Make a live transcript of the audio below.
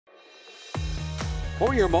What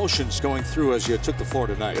were your emotions going through as you took the floor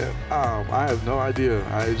tonight? Yeah, I have no idea.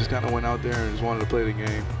 I just kind of went out there and just wanted to play the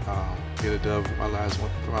game, get a dub for my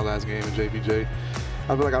last game in JPJ.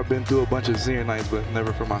 I feel like I've been through a bunch of senior nights, but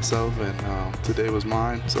never for myself, and today was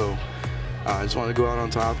mine. So I just wanted to go out on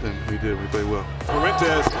top, and we did. We played well.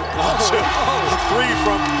 Perrantes launches a three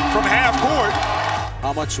from half court.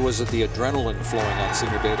 How much was it the adrenaline flowing on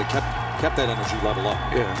senior day that kept that energy level up?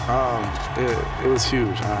 Yeah, it was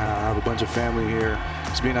huge. I have a bunch of family here.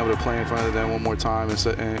 Just being able to play in front of them one more time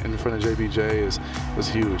and in front of JPJ was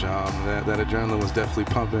huge. That adrenaline was definitely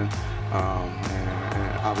pumping,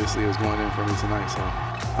 and obviously it was going in for me tonight. So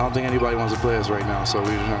I don't think anybody wants to play us right now. So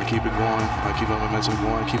we're just trying to keep it going, keep our momentum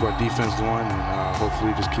going, keep our defense going, and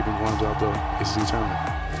hopefully just keep it going throughout the ACC tournament.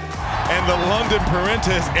 And the London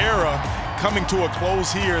Perrantes era coming to a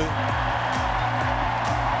close here.